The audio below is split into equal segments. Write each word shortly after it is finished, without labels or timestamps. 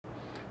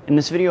In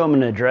this video, I'm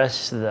going to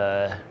address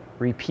the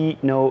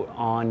repeat note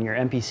on your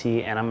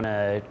MPC, and I'm going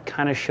to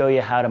kind of show you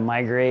how to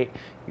migrate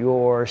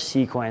your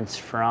sequence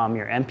from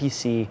your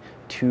MPC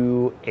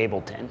to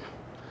Ableton.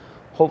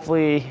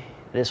 Hopefully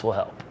this will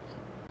help.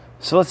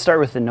 So let's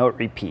start with the note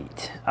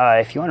repeat.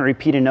 If you want to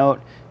repeat a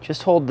note,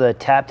 just hold the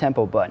tap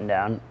tempo button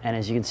down, and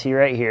as you can see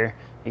right here,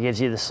 it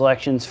gives you the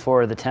selections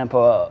for the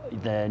tempo,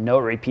 the note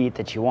repeat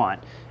that you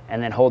want,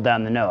 and then hold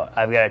down the note.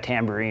 I've got a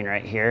tambourine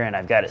right here, and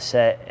I've got it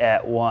set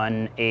at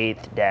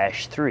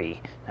 1/8-3.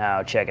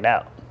 Now check it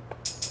out.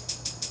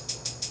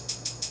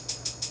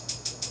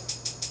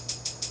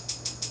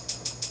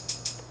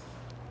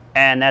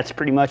 And that's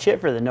pretty much it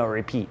for the note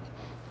repeat.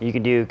 You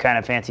can do kind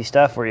of fancy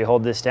stuff where you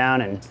hold this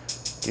down and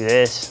do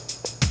this.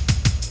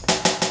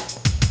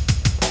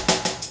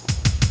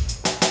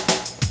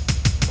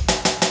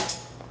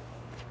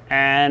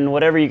 And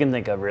whatever you can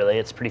think of, really,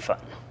 it's pretty fun.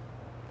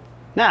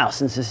 Now,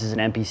 since this is an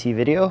MPC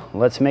video,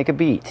 let's make a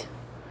beat.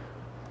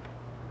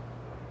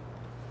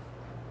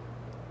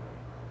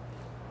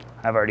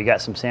 I've already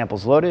got some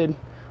samples loaded.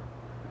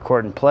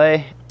 Record and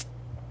play.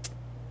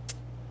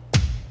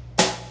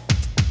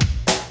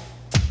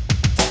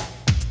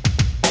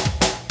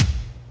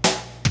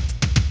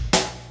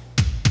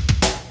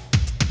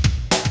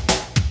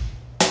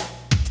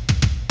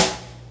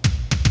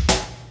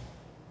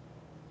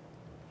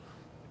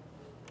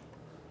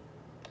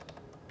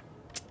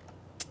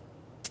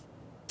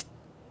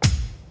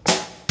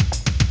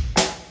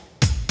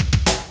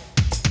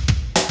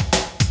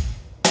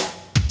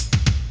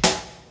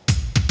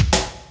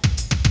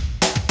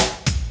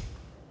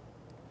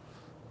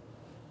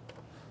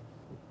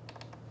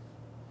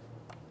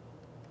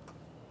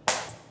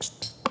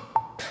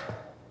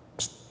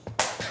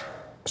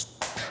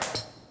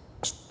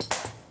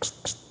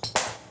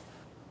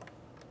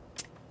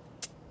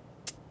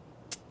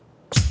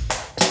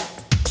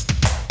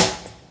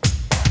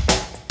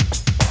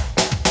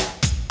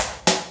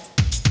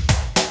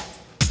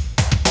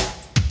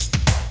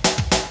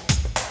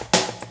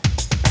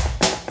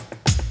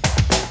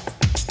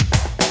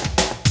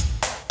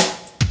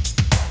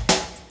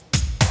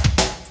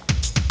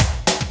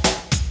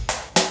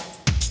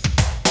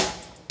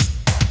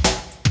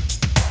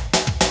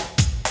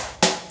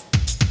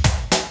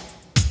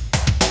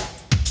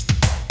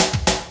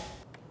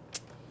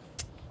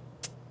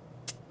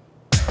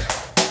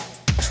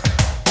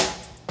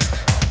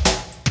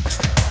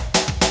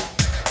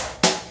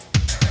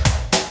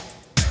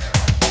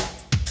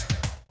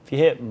 If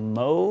you hit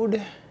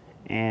mode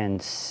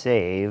and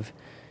save,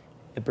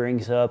 it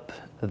brings up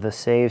the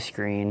save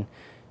screen.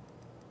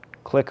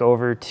 Click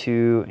over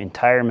to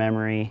entire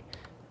memory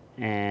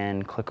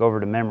and click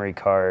over to memory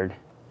card,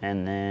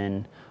 and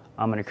then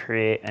I'm going to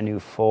create a new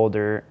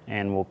folder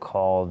and we'll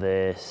call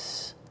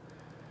this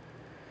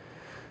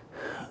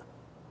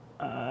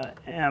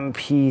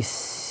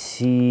MPC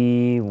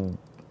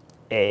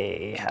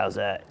A. How's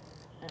that?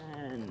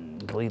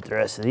 And delete the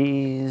rest of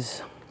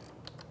these.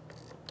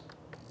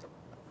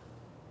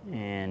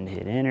 And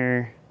hit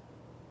enter,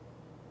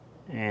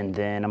 and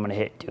then I'm going to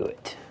hit do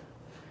it.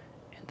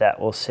 That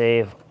will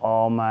save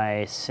all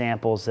my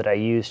samples that I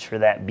used for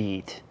that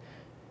beat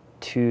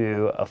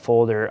to a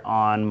folder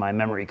on my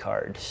memory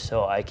card,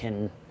 so I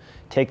can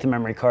take the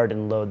memory card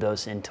and load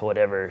those into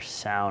whatever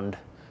sound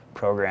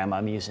program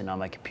I'm using on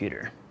my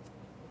computer.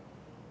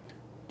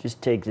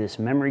 Just take this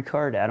memory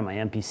card out of my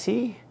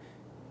MPC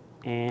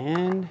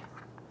and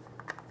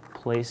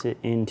place it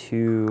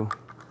into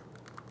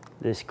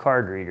this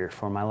card reader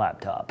for my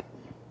laptop.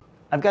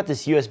 I've got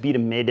this USB to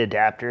Midi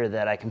Adapter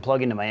that I can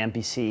plug into my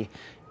MPC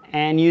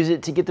and use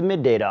it to get the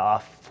mid data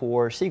off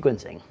for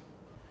sequencing.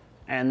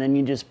 And then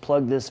you just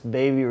plug this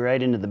baby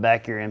right into the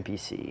back of your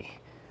MPC.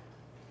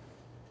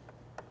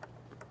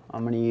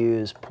 I'm going to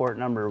use port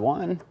number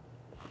 1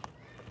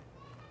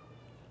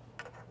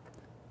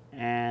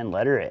 and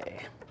letter A.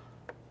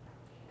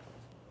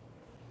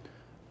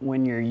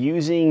 When you're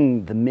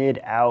using the mid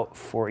out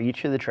for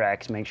each of the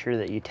tracks, make sure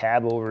that you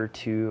tab over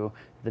to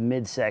the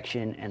mid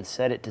section and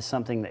set it to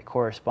something that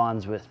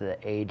corresponds with the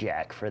A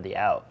jack for the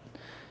out.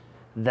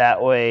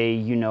 That way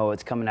you know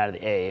it's coming out of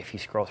the A. If you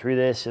scroll through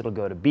this, it'll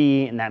go to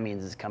B, and that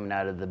means it's coming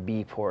out of the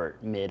B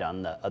port mid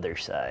on the other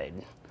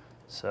side.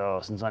 So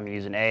since I'm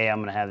using A, I'm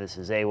going to have this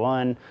as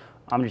A1.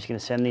 I'm just going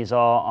to send these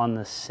all on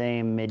the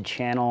same mid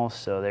channel,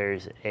 so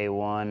there's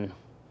A1.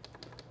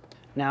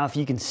 Now if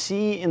you can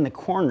see in the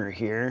corner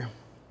here,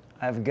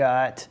 I've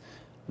got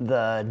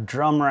the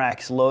drum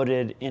racks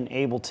loaded in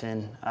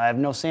Ableton. I have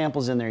no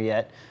samples in there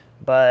yet,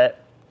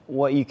 but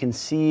what you can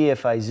see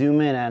if I zoom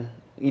in on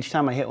each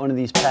time I hit one of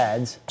these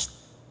pads,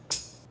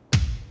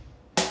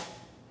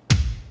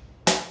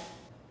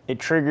 it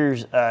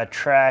triggers a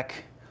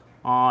track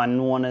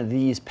on one of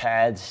these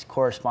pads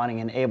corresponding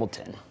in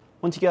Ableton.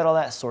 Once you got all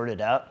that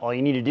sorted out, all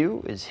you need to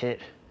do is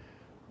hit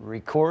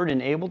record in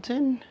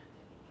Ableton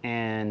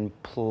and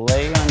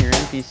play on your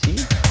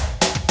MPC.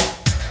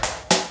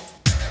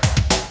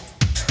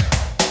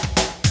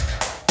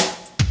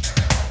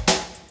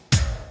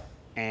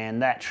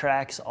 And that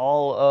tracks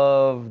all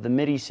of the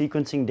MIDI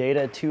sequencing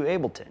data to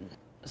Ableton.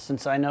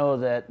 Since I know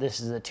that this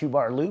is a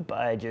 2-bar loop,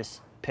 I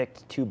just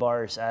picked 2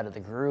 bars out of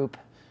the group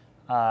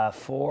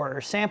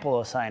for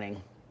sample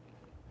assigning.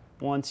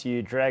 Once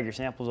you drag your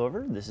samples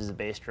over, this is a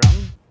bass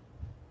drum.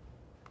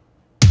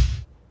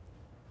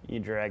 You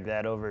drag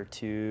that over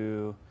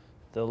to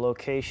the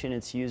location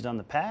it's used on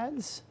the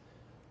pads.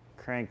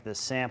 Crank the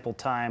sample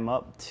time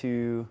up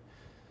to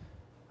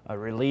a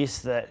release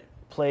that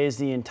plays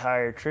the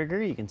entire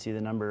trigger. You can see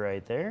the number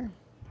right there.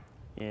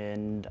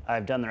 And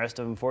I've done the rest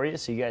of them for you,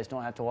 so you guys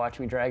don't have to watch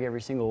me drag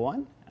every single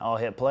one. I'll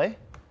hit play.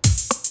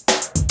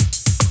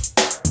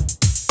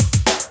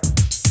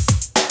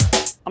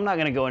 I'm not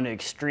gonna go into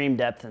extreme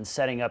depth in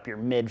setting up your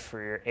mid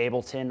for your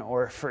Ableton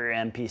or for your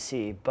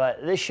MPC,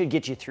 but this should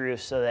get you through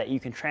so that you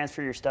can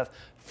transfer your stuff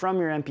from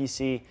your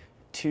MPC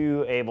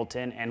to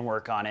Ableton and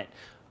work on it.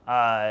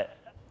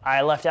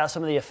 I left out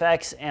some of the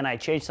effects and I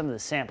changed some of the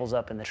samples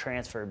up in the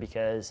transfer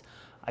because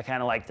I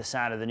kind of like the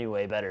sound of the new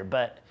way better.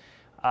 But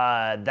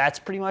that's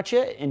pretty much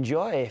it.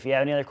 Enjoy. If you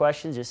have any other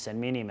questions, just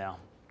send me an email.